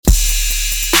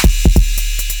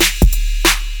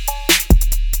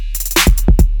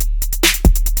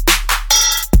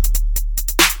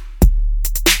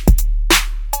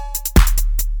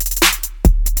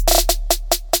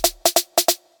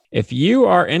If you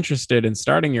are interested in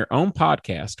starting your own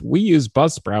podcast, we use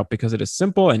Buzzsprout because it is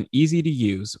simple and easy to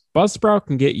use. Buzzsprout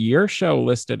can get your show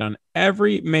listed on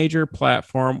every major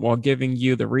platform while giving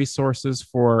you the resources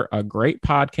for a great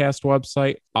podcast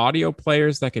website, audio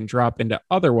players that can drop into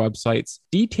other websites,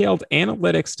 detailed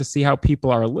analytics to see how people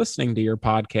are listening to your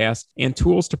podcast, and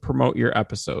tools to promote your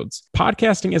episodes.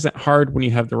 Podcasting isn't hard when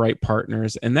you have the right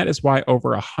partners, and that is why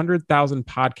over 100,000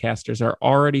 podcasters are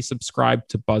already subscribed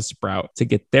to Buzzsprout to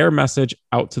get their message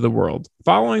out to the world.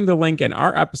 Following the link in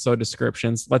our episode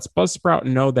descriptions lets Buzzsprout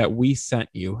know that we sent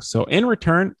you. So in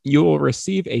return, you will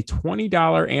receive a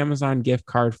 $20 Amazon gift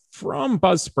card from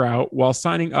Buzzsprout while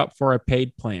signing up for a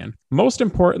paid plan. Most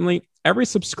importantly, every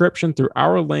subscription through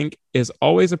our link is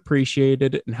always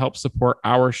appreciated and helps support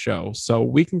our show so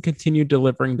we can continue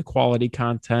delivering the quality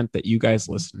content that you guys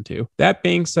listen to. That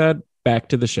being said, back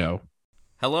to the show.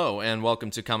 Hello, and welcome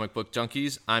to Comic Book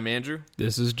Junkies. I'm Andrew.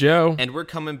 This is Joe. And we're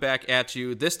coming back at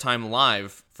you, this time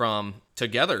live from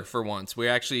together for once. We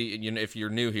actually, if you're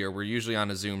new here, we're usually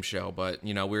on a Zoom show, but,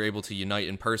 we're able to unite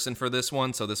in person for this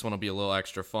one, so this one will be a little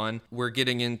extra fun. We're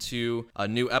getting into a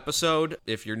new episode.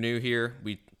 If you're new here,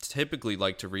 we typically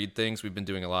like to read things. We've been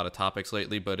doing a lot of topics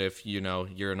lately, but if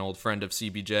you're an old friend of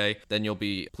CBJ, then you'll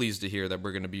be pleased to hear that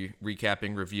we're going to be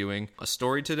recapping, reviewing a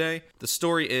story today. The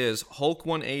story is Hulk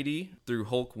 180 through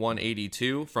Hulk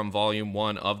 182 from Volume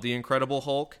 1 of The Incredible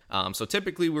Hulk. So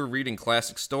typically we're reading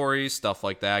classic stories, stuff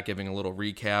like that, giving a little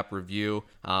recap, review,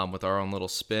 with our own little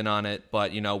spin on it.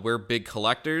 But, we're big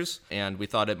collectors, and we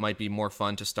thought it might be more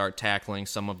fun to start tackling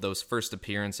some of those first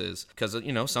appearances. Because,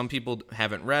 some people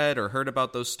haven't read or heard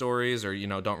about those stories or,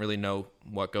 don't really know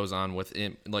what goes on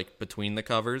within, between the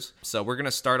covers. So we're going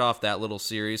to start off that little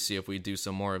series, see if we do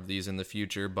some more of these in the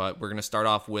future. But we're going to start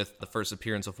off with the first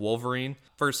appearance of Wolverine,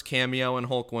 first cameo in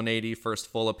Hulk 180, first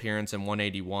full appearance in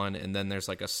 181, and then there's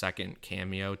a second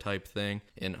cameo type thing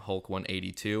in Hulk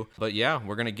 182. But yeah,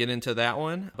 we're going to get into that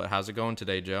one. But how's it going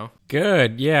today, Joe?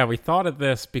 Good. Yeah, we thought of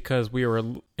this because we were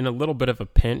in a little bit of a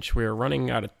pinch. We were running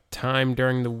out of time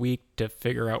during the week to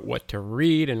figure out what to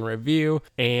read and review.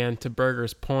 And to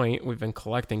Berger's point, we've been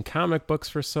collecting comic books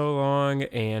for so long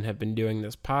and have been doing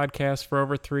this podcast for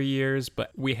over 3 years,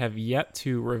 but we have yet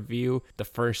to review the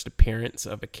first appearance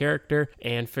of a character,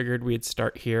 and figured we'd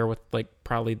start here with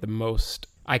probably the most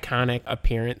iconic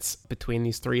appearance between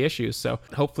these 3 issues. So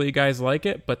hopefully you guys like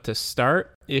it. But to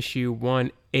start, issue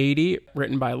 180,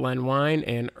 written by Len Wein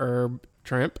and Herb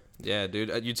Trimpe. Yeah,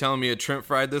 dude. You telling me a Trimpe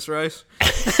fried this rice?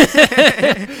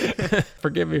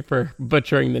 Forgive me for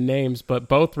butchering the names, but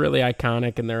both really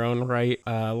iconic in their own right.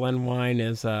 Len Wein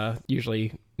is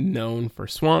usually known for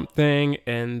Swamp Thing,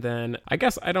 and then I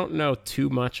guess I don't know too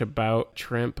much about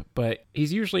Trimpe, but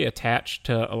he's usually attached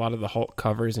to a lot of the Hulk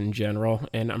covers in general,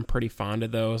 and I'm pretty fond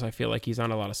of those. I feel like he's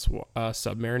on a lot of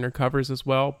Submariner covers as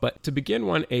well. But to begin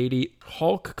 180,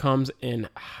 Hulk comes in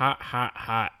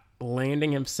hot,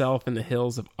 landing himself in the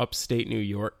hills of upstate New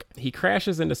York. He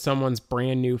crashes into someone's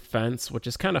brand new fence, which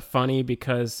is kind of funny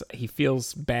because he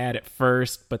feels bad at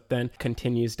first, but then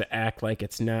continues to act like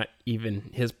it's not even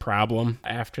his problem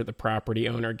after the property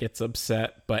owner gets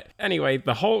upset. But anyway,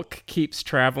 the Hulk keeps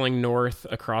traveling north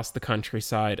across the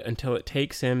countryside until it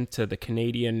takes him to the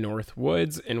Canadian North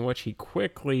Woods, in which he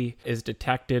quickly is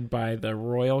detected by the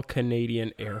Royal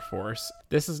Canadian Air Force.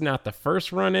 This is not the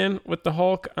first run-in with the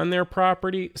Hulk on their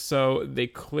property, so they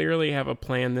clearly have a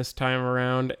plan this time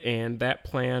around, and that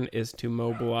plan is to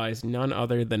mobilize none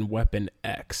other than Weapon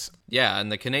X. Yeah,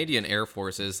 and the Canadian Air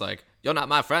Force is like, "You're not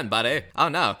my friend, buddy. Oh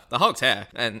no, the Hulk's here."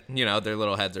 And, their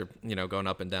little heads are, going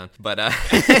up and down. But,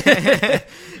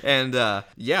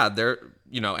 yeah, they're,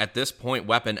 at this point,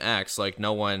 Weapon X,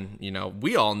 no one,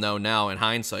 we all know now in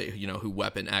hindsight, who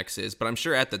Weapon X is. But I'm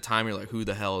sure at the time you're like, who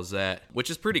the hell is that? Which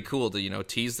is pretty cool to,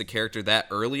 tease the character that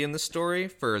early in the story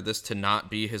for this to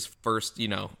not be his first,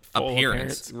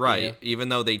 appearance. Right. Yeah. Even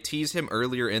though they tease him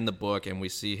earlier in the book and we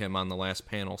see him on the last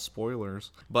panel.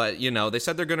 Spoilers. But, they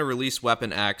said they're going to release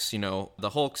Weapon X. The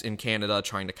Hulk's in Canada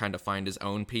trying to kind of find his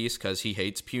own peace because he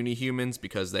hates puny humans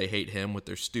because they hate him with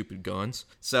their stupid guns.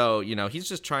 So, he's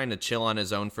just trying to chill on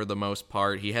his own for the most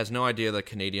part. He has no idea the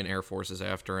Canadian Air Force is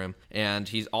after him. And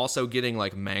he's also getting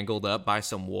mangled up by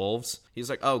some wolves. He's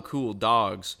like, "Oh, cool,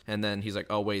 dogs." And then he's like,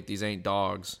 "Oh, wait, these ain't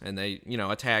dogs." And they,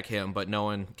 attack him, but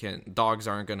dogs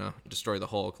aren't going to destroy the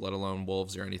Hulk, let alone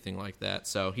wolves or anything like that.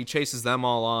 So he chases them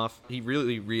all off. He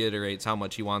really reiterates how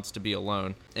much he wants to be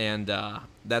alone. And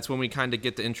That's when we kind of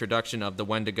get the introduction of the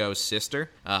Wendigo's sister,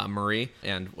 Marie,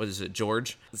 and what is it,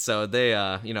 George? So they,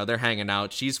 they're hanging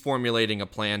out. She's formulating a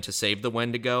plan to save the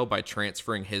Wendigo by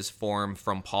transferring his form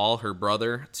from Paul, her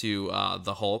brother, to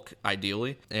the Hulk,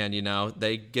 ideally. And,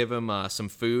 they give him some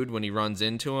food when he runs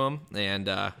into him, and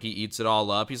he eats it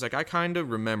all up. He's like, I kind of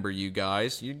remember you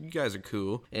guys. You guys are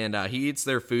cool. And he eats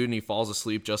their food, and he falls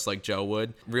asleep just like Joe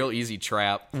would. Real easy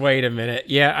trap. Wait a minute.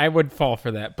 Yeah, I would fall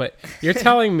for that. But you're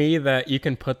telling me that you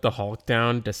can put the Hulk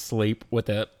down to sleep with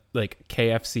a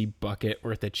KFC bucket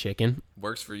worth of chicken?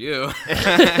 Works for you.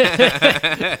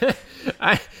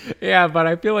 Yeah, but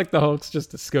I feel like the Hulk's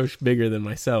just a skosh bigger than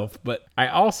myself. But I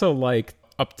also like,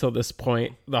 up till this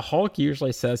point, the Hulk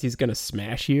usually says he's going to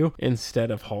smash you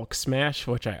instead of Hulk smash,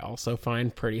 which I also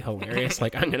find pretty hilarious.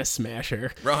 Like, I'm going to smash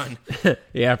her. Run.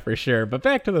 Yeah, for sure. But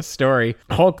back to the story.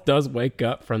 Hulk does wake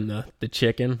up from the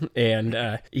chicken,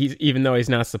 and he's, even though he's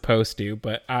not supposed to,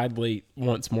 but oddly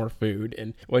wants more food.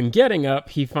 And when getting up,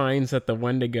 he finds that the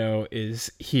Wendigo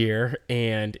is here,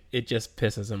 and it just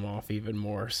pisses him off even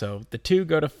more. So the two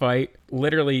go to fight,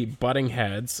 literally butting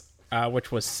heads.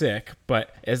 Which was sick,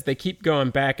 but as they keep going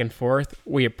back and forth,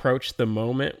 we approach the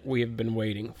moment we have been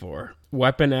waiting for.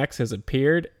 Weapon X has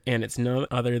appeared, and it's none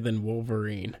other than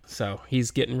Wolverine. So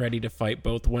he's getting ready to fight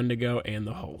both Wendigo and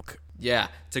the Hulk. Yeah,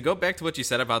 to go back to what you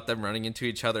said about them running into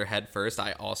each other head first,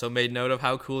 I also made note of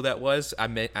how cool that was.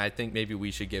 I think maybe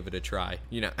we should give it a try,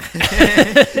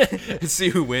 see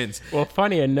who wins. Well,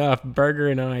 funny enough, Berger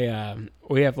and I,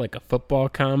 we have like a football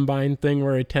combine thing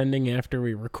we're attending after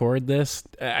we record this.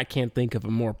 I can't think of a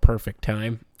more perfect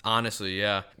time. Honestly,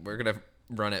 yeah. We're going to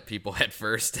run at people head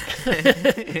first.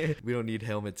 We don't need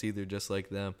helmets either, just like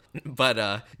them.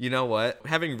 But you know what?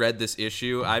 Having read this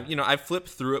issue, I've flipped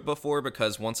through it before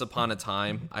because once upon a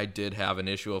time I did have an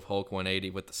issue of Hulk 180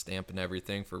 with the stamp and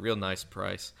everything for a real nice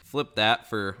price. Flipped that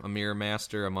for a Mirror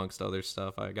Master amongst other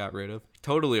stuff I got rid of.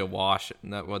 Totally a wash.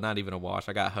 Not even a wash.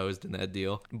 I got hosed in that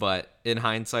deal. But in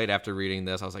hindsight, after reading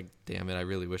this, I was like, damn it, I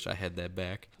really wish I had that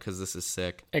back because this is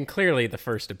sick. And clearly the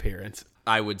first appearance.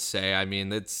 I would say. I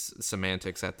mean, it's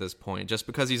semantics at this point. Just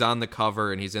because he's on the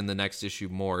cover and he's in the next issue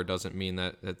more doesn't mean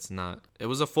that it's not. It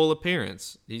was a full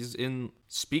appearance. He's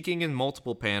speaking in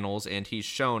multiple panels, and he's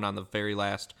shown on the very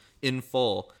last in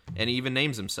full, and he even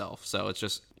names himself. So it's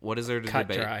just, what is there to cut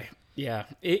debate? Dry. Yeah,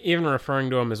 even referring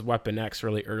to him as Weapon X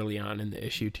really early on in the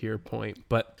issue, to your point.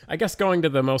 But I guess going to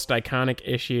the most iconic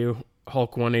issue,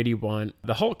 Hulk 181,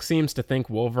 the Hulk seems to think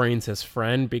Wolverine's his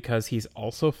friend because he's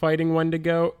also fighting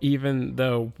Wendigo, even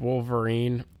though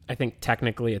Wolverine, I think,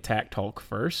 technically attacked Hulk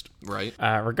first. Right.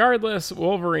 Regardless,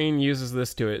 Wolverine uses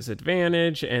this to his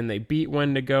advantage, and they beat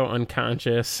Wendigo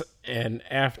unconscious. And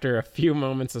after a few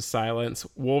moments of silence,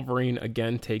 Wolverine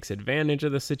again takes advantage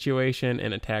of the situation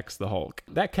and attacks the Hulk.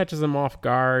 That catches him off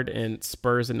guard and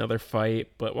spurs another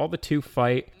fight. But while the two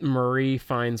fight, Marie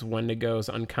finds Wendigo's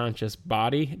unconscious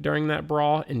body during that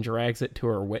brawl and drags it to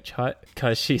her witch hut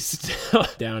because she's still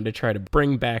down to try to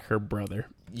bring back her brother.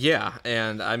 Yeah,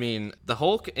 and I mean, the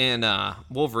Hulk and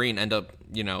Wolverine end up,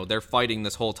 they're fighting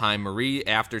this whole time. Marie,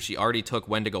 after she already took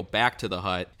Wendigo back to the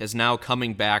hut, is now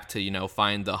coming back to,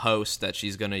 find the host that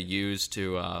she's going to use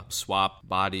to swap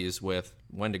bodies with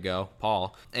Wendigo,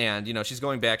 Paul. And, she's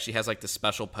going back. She has like this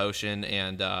special potion,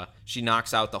 and she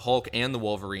knocks out the Hulk and the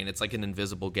Wolverine. It's like an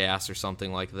invisible gas or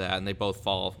something like that, and they both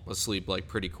fall asleep like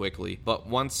pretty quickly. But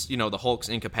once, the Hulk's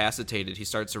incapacitated, he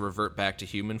starts to revert back to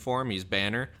human form. He's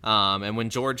Banner. And when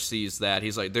George sees that,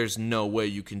 he's like, there's no way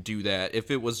you can do that.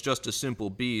 If it was just a simple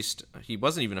beast, he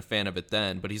wasn't even a fan of it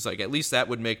then, but he's like, at least that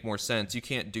would make more sense. You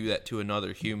can't do that to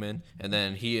another human. And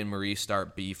then he and Marie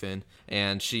start beefing,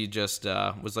 and she just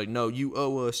was like, no, you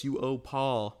owe us, you owe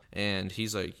Paul. And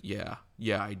he's like, yeah,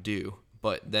 I do.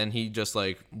 But then he just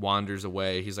like wanders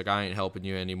away. He's like, I ain't helping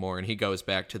you anymore. And he goes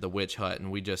back to the witch hut,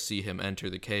 and we just see him enter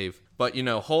the cave. But,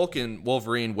 Hulk and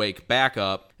Wolverine wake back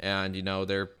up, and,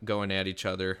 they're going at each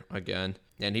other again.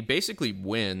 And he basically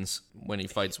wins when he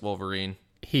fights Wolverine.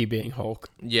 He being Hulk.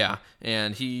 Yeah,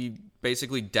 and he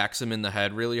basically decks him in the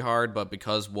head really hard, but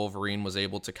because Wolverine was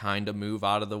able to kind of move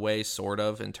out of the way, sort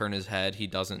of, and turn his head, he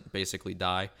doesn't basically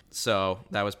die. So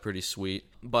that was pretty sweet.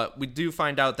 But we do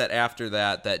find out that after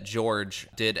that George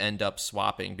did end up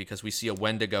swapping, because we see a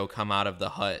Wendigo come out of the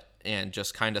hut and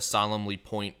just kind of solemnly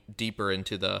point deeper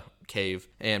into the cave,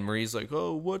 and Marie's like,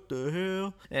 oh, what the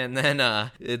hell? And then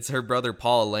it's her brother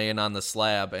Paul laying on the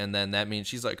slab, and then that means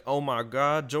she's like, oh my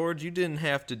god, George, you didn't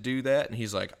have to do that. And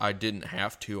he's like, I didn't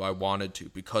have to, I wanted to,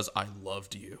 because I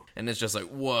loved you. And it's just like,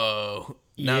 whoa,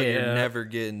 now you're never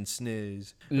getting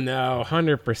sniz. No,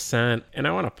 100%. And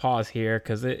I want to pause here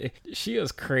because she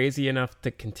was crazy enough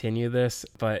to continue this,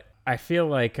 but I feel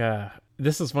like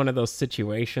this is one of those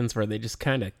situations where they just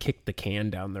kind of kick the can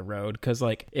down the road. Because,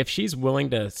 like, if she's willing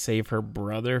to save her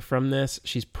brother from this,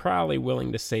 she's probably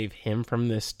willing to save him from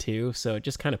this too. So it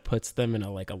just kind of puts them in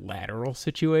a lateral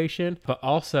situation. But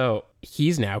also,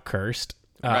 he's now cursed.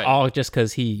 Right. All just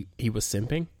because he was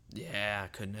simping. Yeah,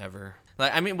 could never.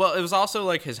 Like, I mean, well, it was also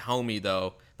like his homie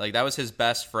though. Like, that was his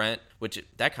best friend,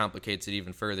 that complicates it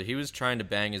even further. He was trying to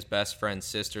bang his best friend's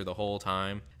sister the whole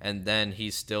time, and then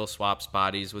he still swaps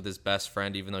bodies with his best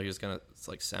friend, even though he was gonna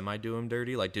semi-do him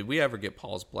dirty. Like, did we ever get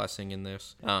Paul's blessing in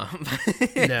this?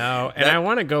 No, and I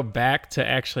want to go back to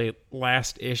actually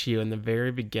last issue in the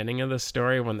very beginning of the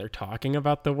story when they're talking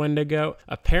about the Wendigo.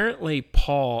 Apparently,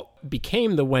 Paul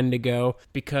became the Wendigo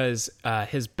because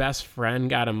his best friend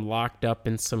got him locked up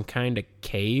in some kind of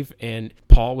cave, and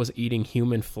Paul was eating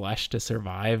human flesh to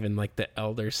survive, and the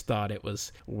elders thought it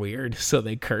was weird, so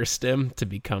they cursed him to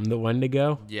become the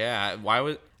Wendigo. Yeah, why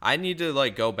would I need to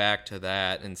go back to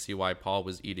that and see why Paul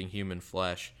was eating human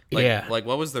flesh? What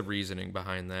was the reasoning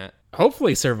behind that?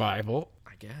 Hopefully survival,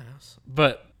 I guess.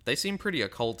 But they seem pretty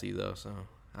occulty though, so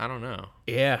I don't know.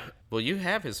 Yeah. Well, you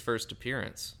have his first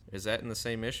appearance. Is that in the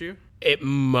same issue? It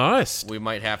must. We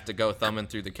might have to go thumbing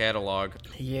through the catalog.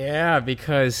 Yeah,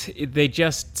 because they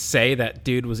just say that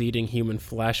dude was eating human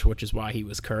flesh, which is why he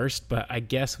was cursed, but I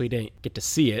guess we didn't get to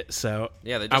see it, so...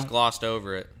 Yeah, they just glossed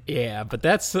over it. Yeah, but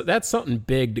that's something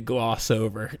big to gloss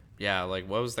over. Yeah, what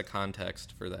was the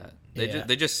context for that?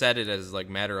 They just said it as,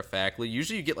 matter-of-factly.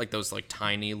 Usually you get, those,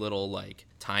 tiny little,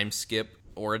 time skip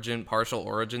partial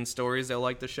origin stories they'll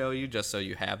like to show you just so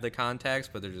you have the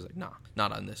context, but they're just like, nah,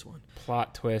 not on this one.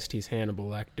 Plot twist, he's Hannibal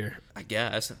Lecter. I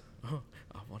guess. Oh,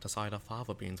 I want a side of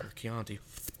fava beans with Chianti.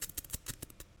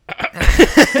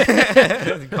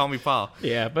 Call me Paul.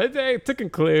 Yeah, but to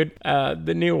conclude,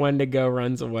 the new Wendigo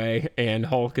runs away, and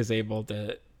Hulk is able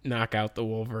to knock out the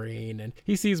Wolverine, and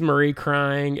he sees Marie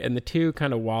crying, and the two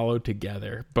kind of wallow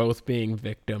together, both being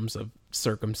victims of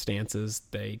circumstances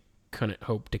they couldn't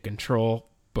hope to control,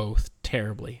 both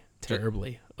terribly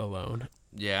alone.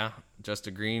 Yeah, just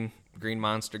a green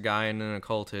monster guy and an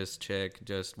occultist chick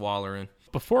just wallering.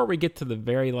 Before we get to the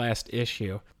very last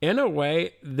issue, in a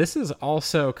way, this is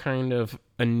also kind of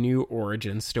a new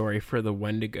origin story for the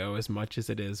Wendigo as much as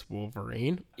it is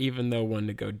Wolverine, even though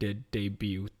Wendigo did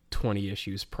debut 20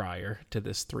 issues prior to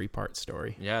this 3-part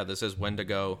story. Yeah, this is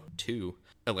Wendigo 2.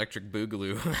 Electric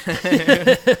Boogaloo.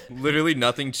 Literally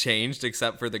nothing changed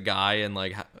except for the guy, and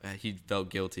he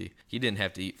felt guilty. He didn't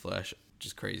have to eat flesh, which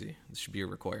is crazy. This should be a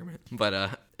requirement.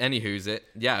 But anywho's it.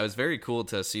 Yeah, it was very cool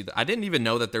to see that. I didn't even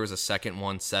know that there was a second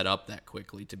one set up that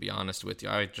quickly, to be honest with you.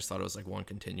 I just thought it was one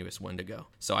continuous Wendigo.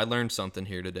 So I learned something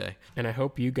here today. And I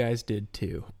hope you guys did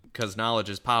too. Because knowledge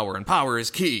is power, and power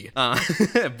is key.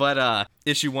 But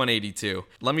issue 182.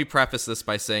 Let me preface this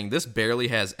by saying this barely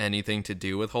has anything to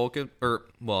do with Hulk. It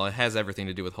has everything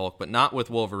to do with Hulk, but not with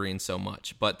Wolverine so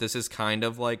much. But this is kind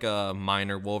of like a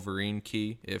minor Wolverine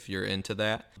key, if you're into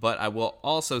that. But I will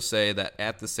also say that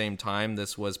at the same time,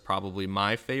 this was probably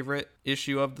my favorite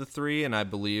issue of the 3, and I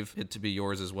believe it to be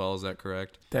yours as well. Is that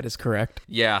correct? That is correct.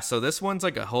 Yeah, so this one's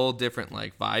a whole different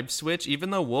vibe switch, even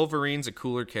though Wolverine's a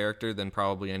cooler character than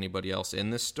probably anybody else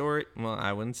in this story. Well,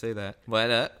 I wouldn't say that,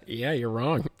 but yeah, you're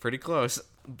wrong. Pretty close.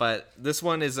 But this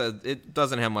one it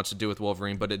doesn't have much to do with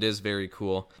Wolverine, but it is very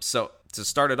cool. So to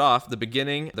start it off, the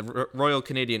beginning, the Royal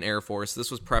Canadian Air Force,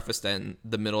 this was prefaced in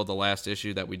the middle of the last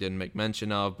issue that we didn't make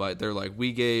mention of, but they're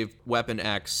we gave Weapon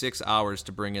X 6 hours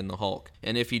to bring in the Hulk.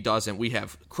 And if he doesn't, we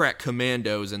have crack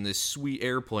commandos in this sweet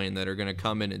airplane that are going to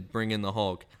come in and bring in the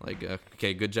Hulk.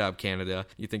 Okay, good job, Canada.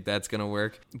 You think that's going to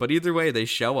work? But either way, they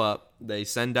show up. They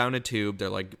send down a tube. They're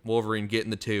like, Wolverine, get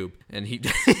in the tube. And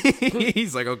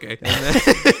he's like, okay.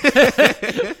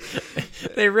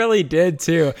 They really did,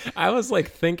 too. I was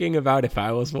thinking about if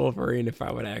I was Wolverine, if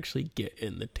I would actually get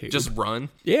in the tube. Just run?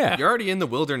 Yeah. You're already in the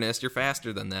wilderness. You're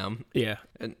faster than them. Yeah.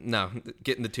 And no,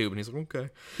 get in the tube. And he's like, okay.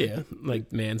 Yeah,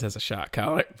 Mans has a shot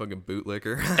collar. Fucking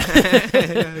bootlicker.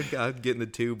 I'll get in the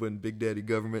tube when Big Daddy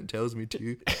government tells me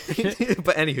to.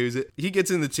 But anywho's he gets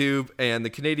in the tube, and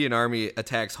the Canadian Army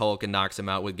attacks Hulk and knocks him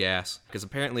out with gas. Because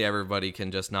apparently everybody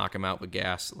can just knock him out with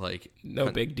gas.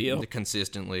 No big deal.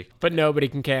 Consistently. But nobody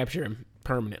can capture him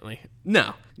permanently.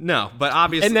 No, but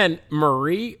obviously... And then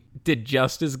Marie did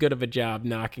just as good of a job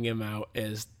knocking him out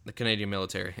as... the Canadian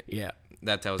military. Yeah.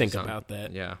 That tells Think you something. About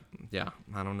that. Yeah.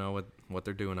 I don't know what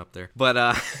they're doing up there.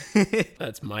 But,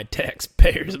 that's my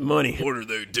taxpayers' money. What are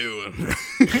they doing?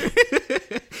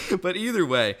 But either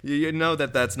way, you know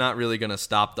that's not really going to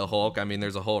stop the Hulk. I mean,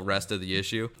 there's a whole rest of the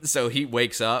issue. So he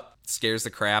wakes up, scares the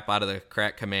crap out of the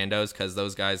crack commandos because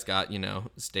those guys got,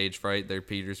 stage fright. Their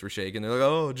Peters were shaking. They're like,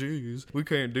 oh, geez, we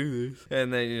can't do this.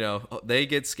 And then, they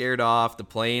get scared off the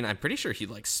plane. I'm pretty sure he,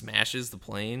 like, smashes the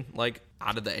plane, like,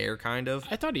 out of the air, kind of.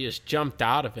 I thought he just jumped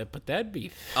out of it, but that'd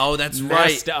be that's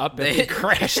messed right. up if he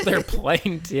crashed their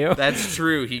plane, too. That's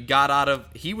true.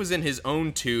 He was in his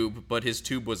own tube, but his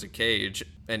tube was a cage,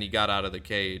 and he got out of the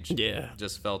cage. Yeah.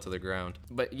 Just fell to the ground.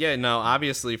 But yeah, no,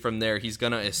 obviously from there, he's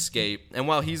going to escape. And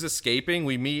while he's escaping,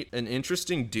 we meet an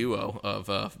interesting duo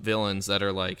of villains that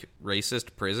are like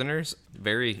racist prisoners.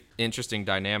 Very interesting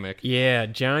dynamic. Yeah,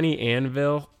 Johnny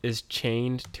Anvil is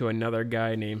chained to another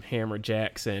guy named Hammer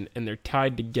Jackson, and they're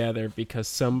tied together because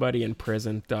somebody in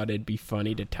prison thought it'd be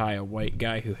funny to tie a white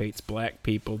guy who hates black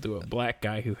people to a black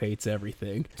guy who hates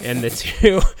everything. And the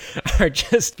two are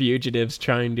just fugitives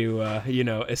trying to,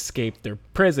 escape their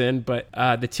prison, but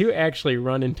the two actually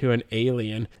run into an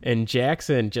alien, and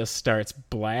Jackson just starts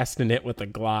blasting it with a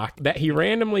Glock that he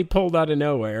randomly pulled out of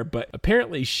nowhere, but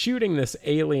apparently shooting this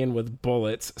alien with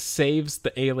bullets saves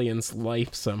the alien's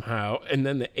life somehow, and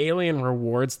then the alien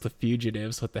rewards the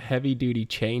fugitives with a heavy-duty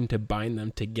chain to bind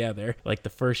them together. Like, the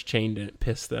first chain didn't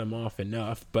piss them off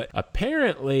enough, but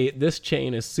apparently this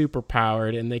chain is super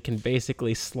powered, and they can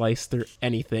basically slice through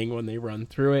anything when they run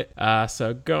through it.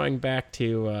 So going back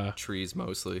to... trees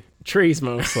mostly. Trees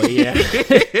mostly, yeah.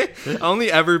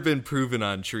 Only ever been proven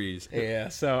on trees. Yeah,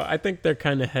 so I think they're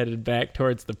kind of headed back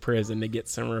towards the prison to get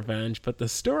some revenge. But the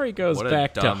story goes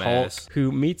back to Hulk,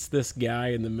 who meets this guy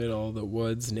in the middle of the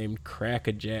woods named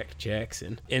Crackajack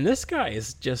Jackson. And this guy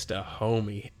is just a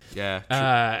homie.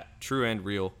 Yeah, true and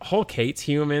real. Hulk hates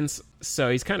humans, so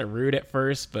he's kind of rude at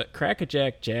first, but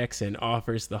Crackajack Jackson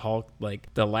offers the Hulk,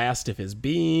 like, the last of his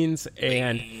beans,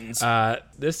 and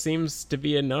this seems to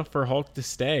be enough for Hulk to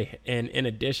stay. And in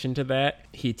addition to that,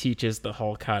 he teaches the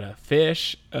Hulk how to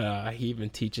fish. He even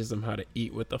teaches him how to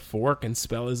eat with a fork and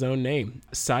spell his own name.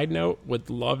 Side note, would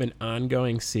love an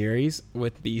ongoing series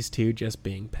with these two just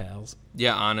being pals.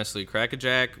 Yeah, honestly,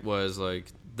 Crackajack was, like,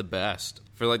 the best.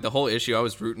 For, like, the whole issue, I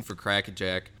was rooting for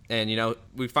Crackajack. And,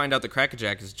 we find out that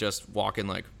Crackajack is just walking,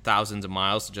 like, thousands of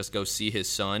miles to just go see his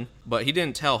son. But he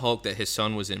didn't tell Hulk that his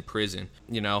son was in prison.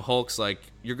 Hulk's like,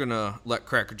 you're going to let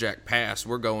Crackajack pass.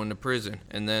 We're going to prison.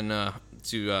 And then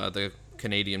to the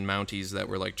Canadian Mounties that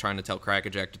were, like, trying to tell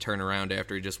Crackajack to turn around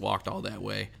after he just walked all that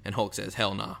way. And Hulk says,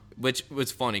 hell nah. Which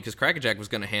was funny, because Crackajack was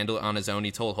going to handle it on his own. He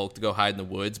told Hulk to go hide in the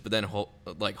woods, but then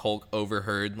Hulk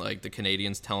overheard, like, the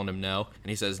Canadians telling him no.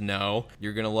 And he says, no,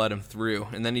 you're going to let him through.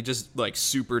 And then he just, like,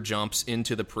 super jumps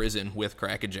into the prison with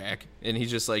Crackajack. And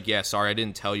he's just like, yeah, sorry, I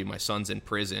didn't tell you my son's in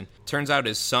prison. Turns out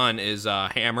his son is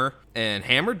Hammer, and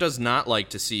Hammer does not like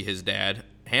to see his dad.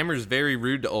 Hammer's very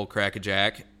rude to old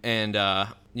Crackajack, and,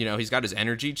 he's got his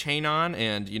energy chain on,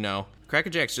 and,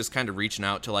 Crackajack's just kind of reaching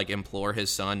out to, like, implore his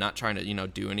son, not trying to,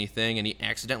 do anything, and he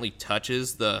accidentally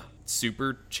touches the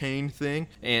super chain thing,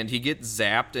 and he gets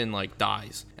zapped and, like,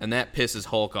 dies, and that pisses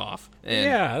Hulk off. And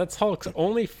yeah, that's Hulk's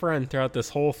only friend throughout this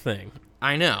whole thing.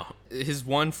 I know. His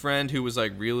one friend who was,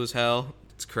 like, real as hell,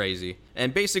 it's crazy.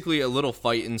 And basically a little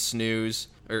fight ensues,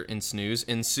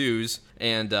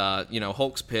 and,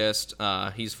 Hulk's pissed.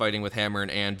 He's fighting with Hammer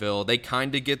and Anvil. They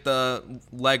kind of get the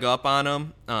leg up on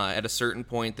him. At a certain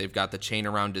point, they've got the chain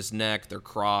around his neck. They're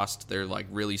crossed. They're, like,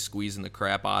 really squeezing the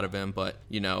crap out of him. But,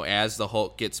 as the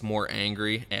Hulk gets more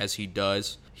angry, as he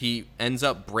does, he ends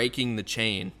up breaking the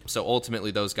chain. So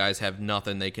ultimately, those guys have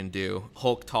nothing they can do.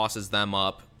 Hulk tosses them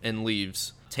up and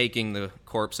leaves, taking the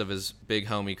corpse of his big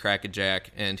homie Crackajack,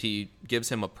 and he gives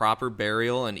him a proper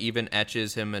burial and even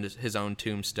etches him in his own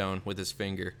tombstone with his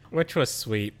finger. Which was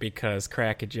sweet, because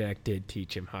Crackajack did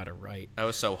teach him how to write. That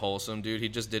was so wholesome, dude. He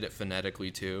just did it phonetically,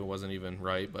 too. It wasn't even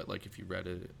right, but, like, if you read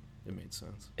it, it made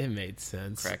sense. It made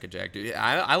sense. Crackajack, dude.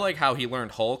 I like how he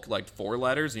learned Hulk, like, 4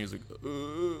 letters, and he was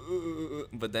like,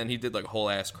 but then he did, like,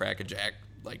 whole-ass Crackajack,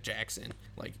 like, Jackson.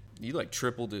 Like, he, like,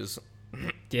 tripled his...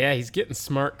 Yeah, he's getting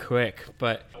smart quick.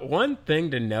 But one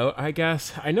thing to note, I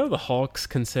guess, I know the Hulk's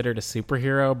considered a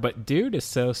superhero, but dude is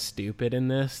so stupid in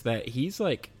this that he's,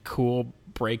 like, cool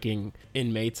breaking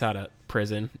inmates out of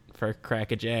prison for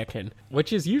Crackajack, and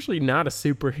which is usually not a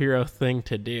superhero thing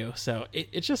to do. So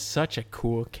it's just such a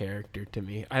cool character to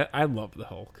me. I love the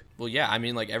Hulk. Well, yeah, I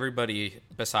mean, like, everybody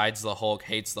besides the Hulk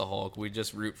hates the Hulk. We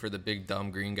just root for the big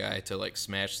dumb green guy to, like,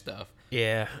 smash stuff.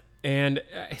 Yeah. And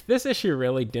this issue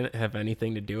really didn't have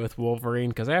anything to do with Wolverine,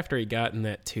 because after he got in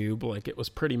that tube, like, it was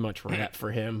pretty much wrapped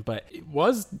for him. But it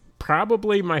was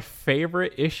probably my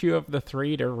favorite issue of the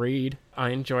 3 to read. I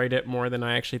enjoyed it more than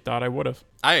I actually thought I would have.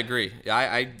 I agree.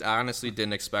 I honestly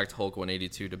didn't expect Hulk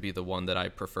 182 to be the one that I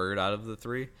preferred out of the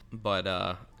 3,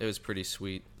 but it was pretty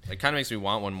sweet. It kind of makes me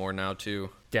want one more now, too.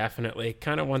 Definitely.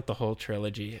 Kind of want the whole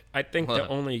trilogy. I think the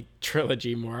only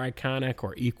trilogy more iconic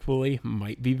or equally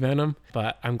might be Venom,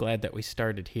 but I'm glad that we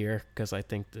started here because I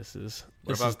think this is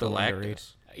What about the one to read.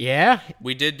 Galactus? Yeah.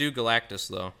 We did do Galactus,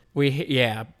 though.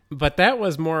 But that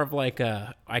was more of like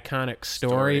a iconic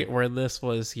story where this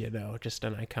was, just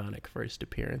an iconic first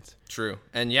appearance. True.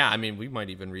 And yeah, I mean, we might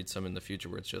even read some in the future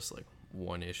where it's just like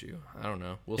one issue. I don't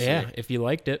know. We'll see. Yeah, if you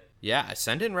liked it. Yeah,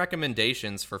 send in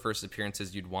recommendations for first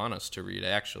appearances you'd want us to read,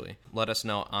 actually. Let us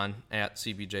know on at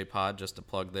CBJ Pod, just a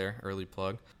plug there, early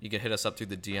plug. You can hit us up through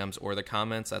the DMs or the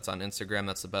comments. That's on Instagram.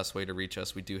 That's the best way to reach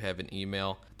us. We do have an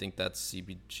email. I think that's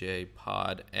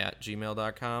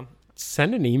cbjpod@gmail.com.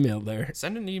 Send an email there.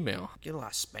 Send an email. Get a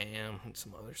lot of spam and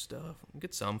some other stuff.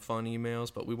 Get some fun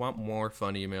emails, but we want more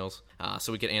fun emails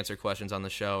so we can answer questions on the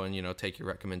show and, take your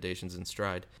recommendations in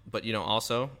stride. But,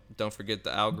 also, don't forget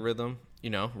the algorithm.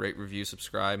 Rate, review,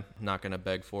 subscribe. Not going to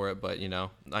beg for it, but,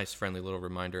 nice friendly little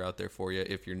reminder out there for you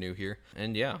if you're new here.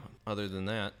 And, yeah, other than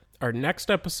that. Our next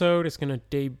episode is going to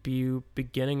debut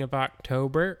beginning of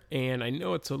October, and I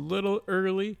know it's a little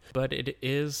early, but it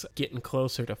is getting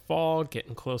closer to fall,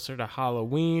 getting closer to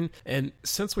Halloween, and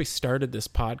since we started this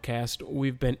podcast,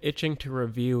 we've been itching to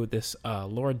review this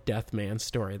Lord Deathman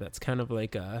story that's kind of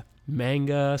like a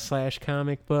manga /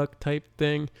 comic book type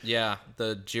thing. Yeah,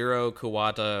 the Jiro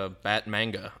Kawata Bat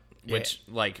manga, which,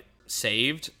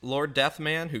 saved Lord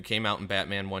Deathman, who came out in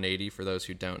Batman 180 for those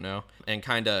who don't know, and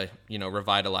kind of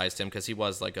revitalized him because he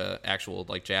was like a actual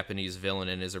Japanese villain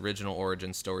in his original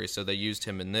origin story. So they used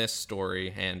him in this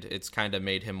story, and it's kind of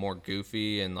made him more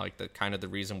goofy and the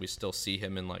reason we still see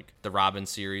him in the Robin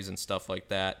series and stuff like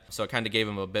that. So it kind of gave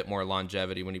him a bit more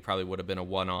longevity when he probably would have been a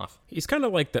one-off. He's kind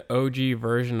of like the OG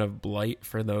version of Blight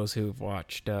for those who've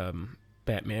watched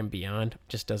Batman Beyond.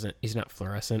 He's not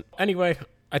fluorescent. Anyway,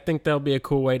 I think that'll be a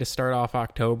cool way to start off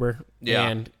October. Yeah.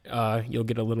 And you'll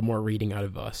get a little more reading out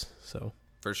of us. So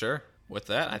for sure. With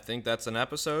that, I think that's an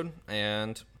episode,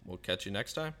 and we'll catch you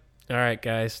next time. All right,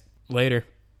 guys. Later.